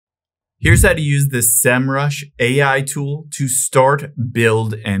Here's how to use the Semrush AI tool to start,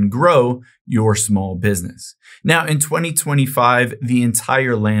 build, and grow your small business. Now, in 2025, the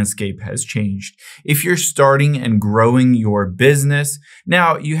entire landscape has changed. If you're starting and growing your business,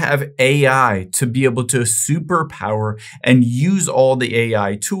 now you have AI to be able to superpower and use all the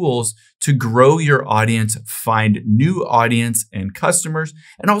AI tools to grow your audience, find new audience and customers,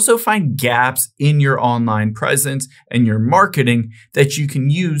 and also find gaps in your online presence and your marketing that you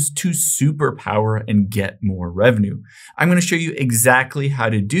can use to superpower and get more revenue. I'm going to show you exactly how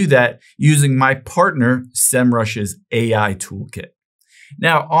to do that using my partner, Semrush's AI Toolkit.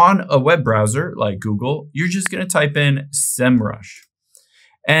 Now, on a web browser like Google, you're just going to type in Semrush.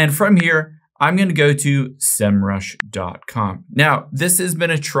 And from here, I'm going to go to semrush.com. Now, this has been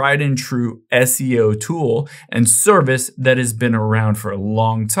a tried and true SEO tool and service that has been around for a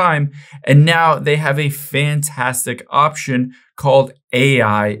long time. And now they have a fantastic option called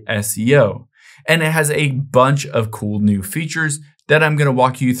AI SEO. And it has a bunch of cool new features that I'm going to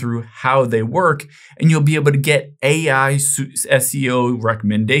walk you through how they work. And you'll be able to get AI SEO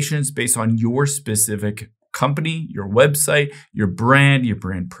recommendations based on your specific company, your website, your brand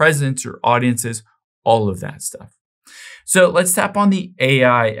presence, your audiences, all of that stuff. So let's tap on the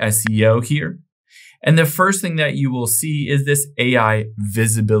AI SEO here. And the first thing that you will see is this AI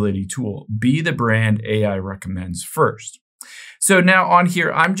visibility tool. Be the brand AI recommends first. So now on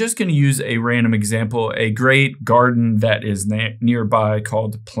here, I'm just going to use a random example, a great garden that is nearby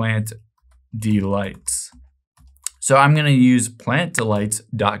called Plant Delights. So I'm going to use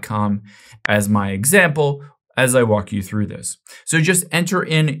plantdelights.com as my example as I walk you through this. So just enter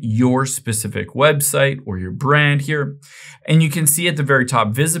in your specific website or your brand here. And you can see at the very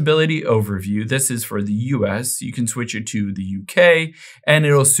top, visibility overview. This is for the US. You can switch it to the UK and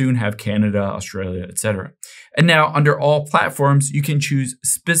it'll soon have Canada, Australia, etc. And now under all platforms, you can choose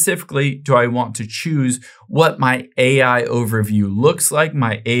specifically, do I want to choose what my AI overview looks like,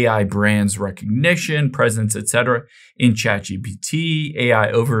 my AI brand's recognition, presence, etc. in ChatGPT,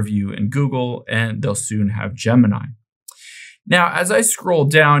 AI overview in Google, and they'll soon have Gemini. Now, as I scroll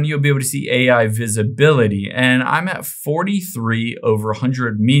down, you'll be able to see AI visibility, and I'm at 43 over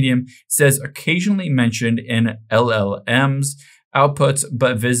 100 medium. It says occasionally mentioned in LLMs outputs,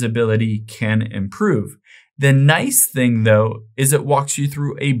 but visibility can improve. The nice thing though, is it walks you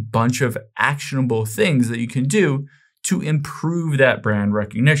through a bunch of actionable things that you can do to improve that brand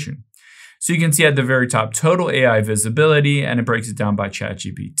recognition. So you can see at the very top, total AI visibility, and it breaks it down by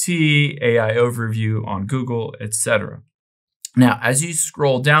ChatGPT, AI overview on Google, etc. Now, as you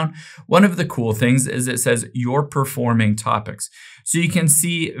scroll down, one of the cool things is it says your performing topics. So you can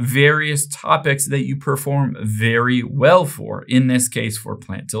see various topics that you perform very well for, in this case for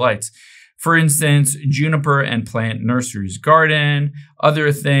Plant Delights. For instance, juniper and plant nurseries garden,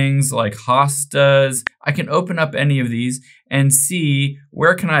 other things like hostas. I can open up any of these and see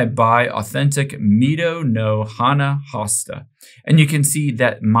where can I buy authentic Mito no Hana hosta. And you can see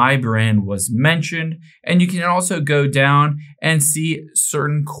that my brand was mentioned. And you can also go down and see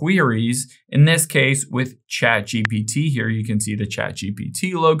certain queries. In this case, with ChatGPT here, you can see the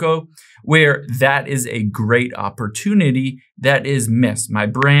ChatGPT logo, where that is a great opportunity that is missed. My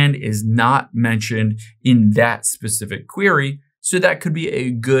brand is not mentioned in that specific query. So that could be a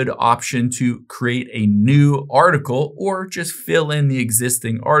good option to create a new article or just fill in the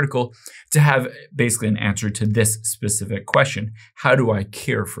existing article to have basically an answer to this specific question. How do I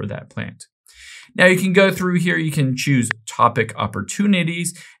care for that plant? Now you can go through here, you can choose topic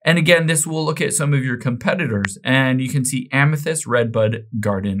opportunities. And again, this will look at some of your competitors and you can see amethyst, redbud,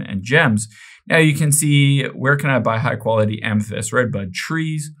 garden, and gems. Now you can see where can I buy high quality amethyst, redbud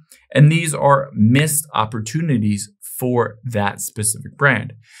trees. And these are missed opportunities for that specific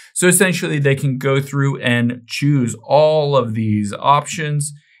brand. So essentially they can go through and choose all of these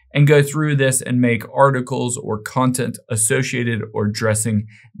options and go through this and make articles or content associated or addressing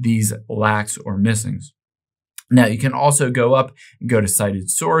these lacks or missings. Now you can also go up and go to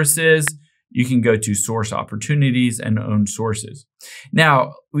cited sources. You can go to source opportunities and own sources.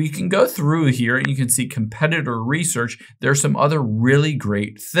 Now, we can go through here and you can see competitor research. There are some other really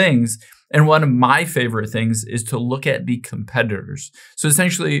great things. And one of my favorite things is to look at the competitors. So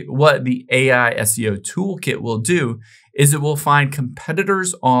essentially what the AI SEO Toolkit will do is it will find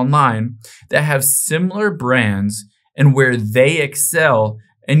competitors online that have similar brands and where they excel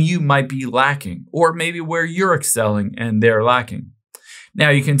and you might be lacking, or maybe where you're excelling and they're lacking. Now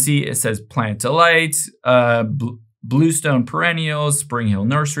you can see it says Plant Delights, Bluestone Perennials, Spring Hill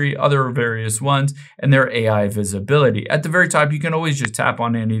Nursery, other various ones, and their AI visibility. At the very top, you can always just tap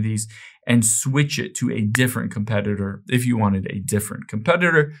on any of these and switch it to a different competitor if you wanted a different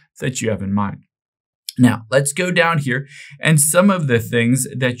competitor that you have in mind. Now, let's go down here and some of the things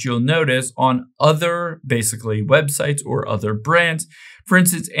that you'll notice on other basically websites or other brands. For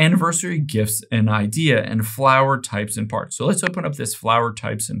instance, anniversary gifts and idea and flower types and parts. So let's open up this flower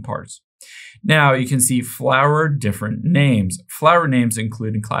types and parts. Now you can see flower different names. Flower names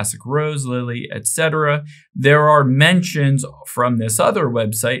including classic rose, lily, etc. There are mentions from this other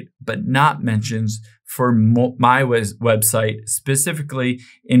website, but not mentions for my website, specifically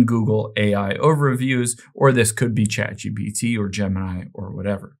in Google AI overviews, or this could be ChatGPT or Gemini or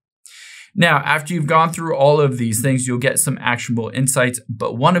whatever. Now, after you've gone through all of these things, you'll get some actionable insights.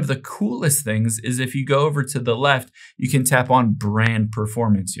 But one of the coolest things is if you go over to the left, you can tap on brand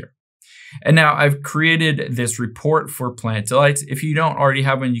performance here. And now I've created this report for Plant Delights. If you don't already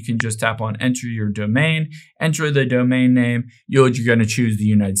have one, you can just tap on enter your domain, enter the domain name. You're going to choose the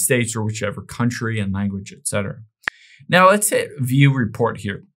United States or whichever country and language, etc. Now let's hit view report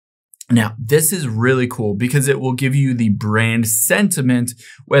here. Now, this is really cool because it will give you the brand sentiment,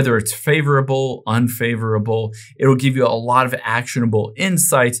 whether it's favorable, unfavorable. It'll give you a lot of actionable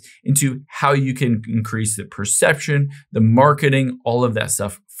insights into how you can increase the perception, the marketing, all of that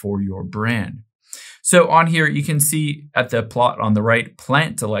stuff for your brand. So on here, you can see at the plot on the right,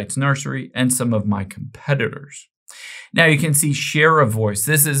 Plant Delights Nursery and some of my competitors. Now you can see share of voice.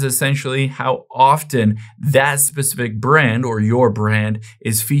 This is essentially how often that specific brand or your brand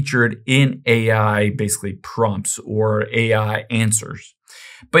is featured in AI, basically prompts or AI answers.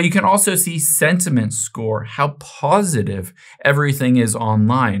 But you can also see sentiment score, how positive everything is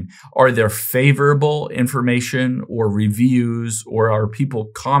online. Are there favorable information or reviews, or are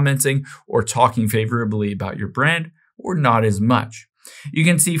people commenting or talking favorably about your brand, or not as much? You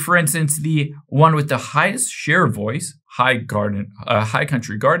can see, for instance, the one with the highest share of voice, High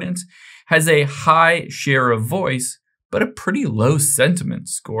Country Gardens, has a high share of voice, but a pretty low sentiment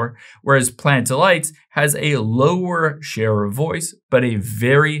score, whereas Plant Delights has a lower share of voice, but a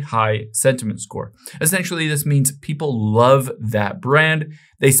very high sentiment score. Essentially, this means people love that brand.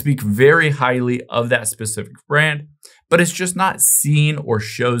 They speak very highly of that specific brand, but it's just not seen or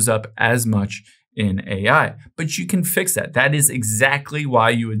shows up as much in AI. But you can fix that. That is exactly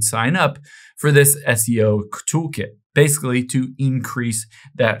why you would sign up for this SEO toolkit, basically to increase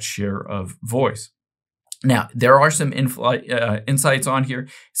that share of voice. Now, there are some insights on here. It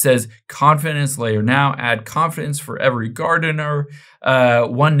says confidence layer now, add confidence for every gardener.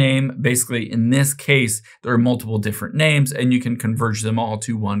 One name, basically in this case, there are multiple different names and you can converge them all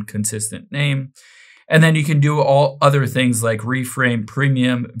to one consistent name. And then you can do all other things like reframe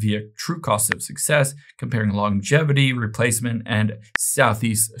premium via true cost of success, comparing longevity, replacement, and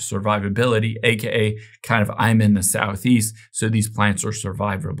Southeast survivability, aka kind of I'm in the Southeast, so these plants are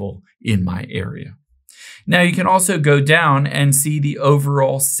survivable in my area. Now you can also go down and see the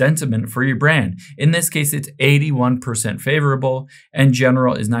overall sentiment for your brand. In this case, it's 81% favorable and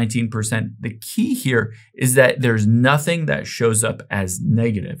general is 19%. The key here is that there's nothing that shows up as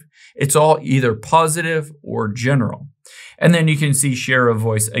negative. It's all either positive or general. And then you can see share of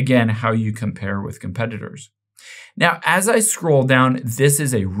voice, again, how you compare with competitors. Now, as I scroll down, this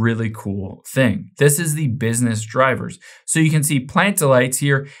is a really cool thing. This is the business drivers. So you can see Plant Delights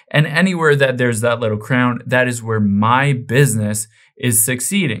here, and anywhere that there's that little crown, that is where my business is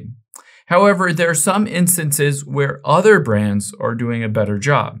succeeding. However, there are some instances where other brands are doing a better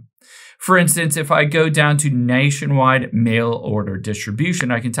job. For instance, if I go down to nationwide mail order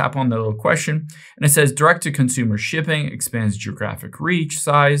distribution, I can tap on the little question and it says direct-to-consumer shipping expands geographic reach,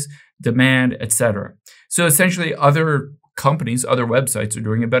 size, demand, etc. So essentially other companies, other websites are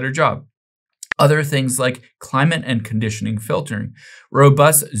doing a better job. Other things like climate and conditioning filtering,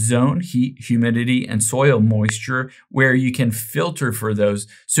 robust zone, heat, humidity, and soil moisture, where you can filter for those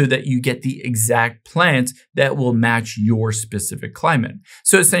so that you get the exact plant that will match your specific climate.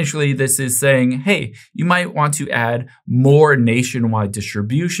 So essentially this is saying, hey, you might want to add more nationwide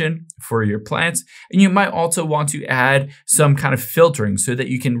distribution for your plants, and you might also want to add some kind of filtering so that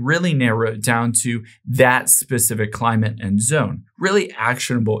you can really narrow it down to that specific climate and zone. Really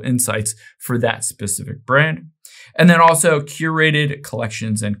actionable insights for that specific brand. And then also curated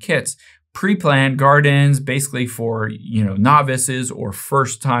collections and kits. Pre-planned gardens, basically for, novices or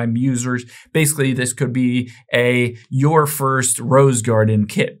first-time users. Basically, this could be your first rose garden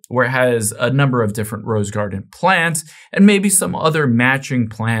kit, where it has a number of different rose garden plants and maybe some other matching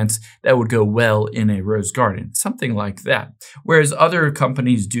plants that would go well in a rose garden, something like that. Whereas other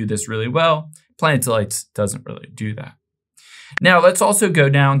companies do this really well, Planet Delights doesn't really do that. Now, let's also go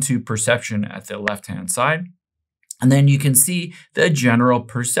down to perception at the left-hand side. And then you can see the general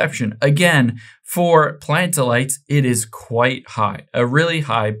perception. Again, for Planet Delights, it is quite high, a really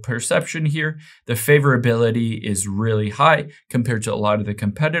high perception here. The favorability is really high compared to a lot of the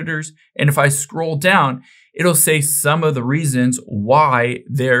competitors. And if I scroll down, it'll say some of the reasons why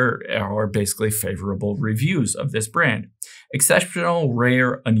there are basically favorable reviews of this brand. Exceptional,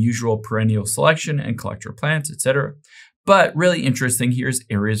 rare, unusual perennial selection and collector plants, etc. But really interesting here is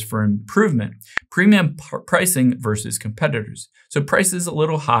areas for improvement. Premium pricing versus competitors. So price is a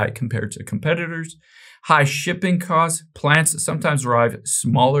little high compared to competitors. High shipping costs. Plants sometimes arrive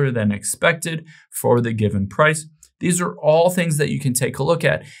smaller than expected for the given price. These are all things that you can take a look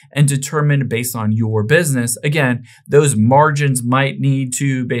at and determine based on your business. Again, those margins might need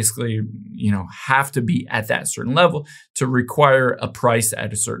to basically, have to be at that certain level to require a price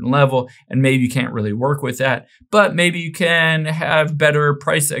at a certain level. And maybe you can't really work with that, but maybe you can have better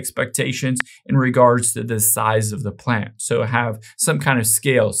price expectations in regards to the size of the plant. So have some kind of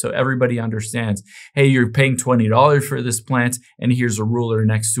scale so everybody understands, hey, you're paying $20 for this plant and here's a ruler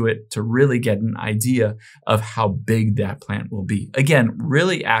next to it to really get an idea of how big that plant will be. Again,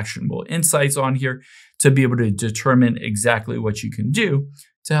 really actionable insights on here to be able to determine exactly what you can do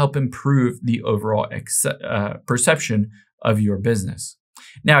to help improve the overall perception of your business.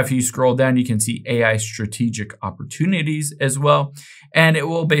 Now, if you scroll down, you can see AI strategic opportunities as well, and it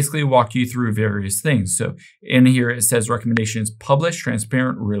will basically walk you through various things. So in here, it says recommendations, publish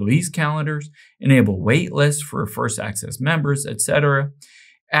transparent release calendars, enable wait lists for first access members, etc.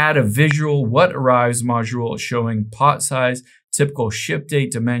 Add a visual what arrives module showing pot size, typical ship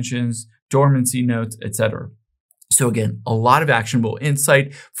date dimensions, dormancy notes, etc. So again, a lot of actionable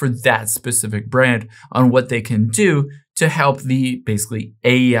insight for that specific brand on what they can do to help the basically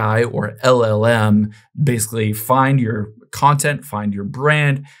AI or LLM basically find your content, find your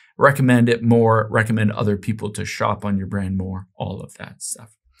brand, recommend it more, recommend other people to shop on your brand more, all of that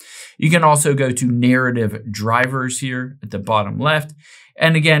stuff. You can also go to narrative drivers here at the bottom left.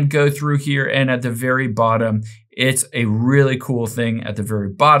 And again, go through here and at the very bottom, it's a really cool thing at the very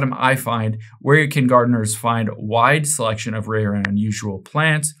bottom, I find, where gardeners find wide selection of rare and unusual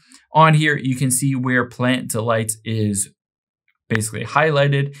plants. On here, you can see where Plant Delights is basically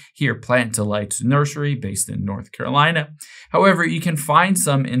highlighted. Here, Plant Delights Nursery based in North Carolina. However, you can find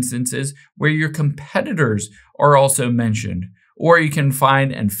some instances where your competitors are also mentioned. Or you can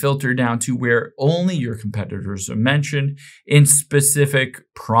find and filter down to where only your competitors are mentioned in specific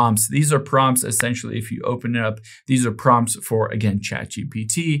prompts. These are prompts, essentially, if you open it up, these are prompts for, again,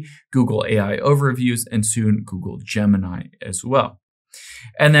 ChatGPT, Google AI Overviews, and soon Google Gemini as well.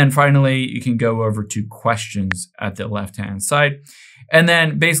 And then finally, you can go over to questions at the left-hand side. And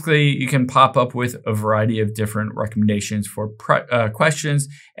then basically you can pop up with a variety of different recommendations for questions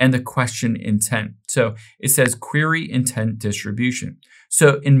and the question intent. So it says query intent distribution.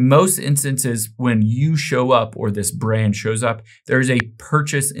 So in most instances, when you show up or this brand shows up, there's a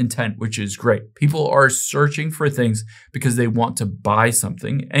purchase intent, which is great. People are searching for things because they want to buy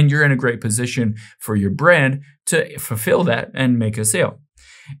something, and you're in a great position for your brand to fulfill that and make a sale.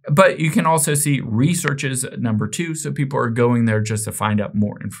 But you can also see researches number 2. So people are going there just to find out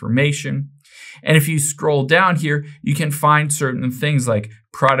more information. And if you scroll down here, you can find certain things like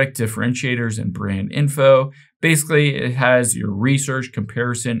product differentiators and brand info. Basically, it has your research,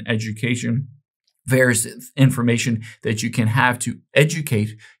 comparison, education, various information that you can have to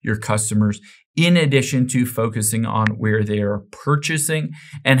educate your customers, in addition to focusing on where they are purchasing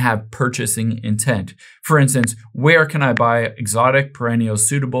and have purchasing intent. For instance, where can I buy exotic perennials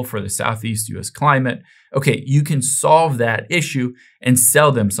suitable for the Southeast US climate? Okay, you can solve that issue and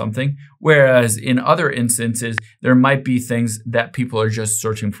sell them something. Whereas in other instances, there might be things that people are just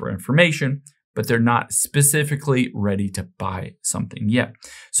searching for information, but they're not specifically ready to buy something yet.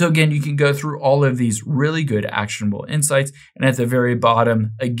 So again, you can go through all of these really good actionable insights. And at the very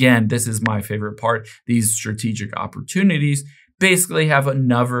bottom, again, this is my favorite part, these strategic opportunities basically have a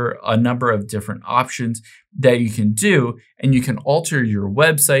number of different options that you can do, and you can alter your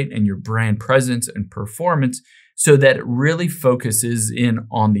website and your brand presence and performance so that it really focuses in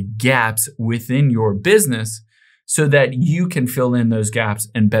on the gaps within your business, so that you can fill in those gaps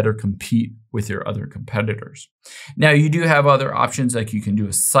and better compete with your other competitors. Now, you do have other options, like you can do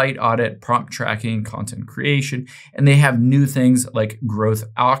a site audit, prompt tracking, content creation, and they have new things like growth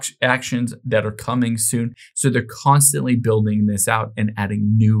actions that are coming soon. So they're constantly building this out and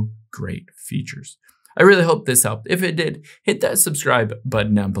adding new great features. I really hope this helped. If it did, hit that subscribe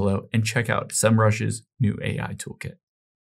button down below and check out Semrush's new AI toolkit.